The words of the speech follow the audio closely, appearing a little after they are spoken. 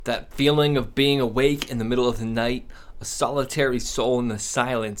That feeling of being awake in the middle of the night, a solitary soul in the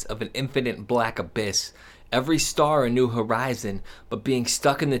silence of an infinite black abyss, every star a new horizon, but being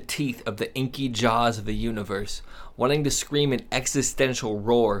stuck in the teeth of the inky jaws of the universe, wanting to scream an existential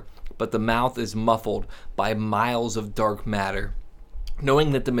roar, but the mouth is muffled by miles of dark matter.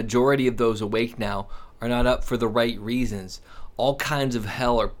 Knowing that the majority of those awake now are not up for the right reasons. All kinds of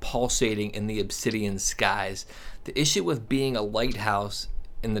hell are pulsating in the obsidian skies. The issue with being a lighthouse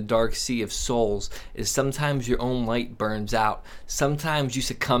in the dark sea of souls is sometimes your own light burns out. Sometimes you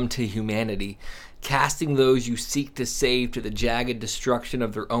succumb to humanity, casting those you seek to save to the jagged destruction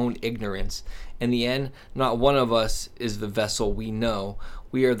of their own ignorance. In the end, not one of us is the vessel we know.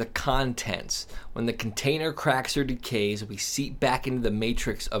 We are the contents. When the container cracks or decays, we seep back into the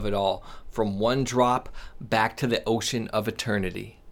matrix of it all, from one drop back to the ocean of eternity.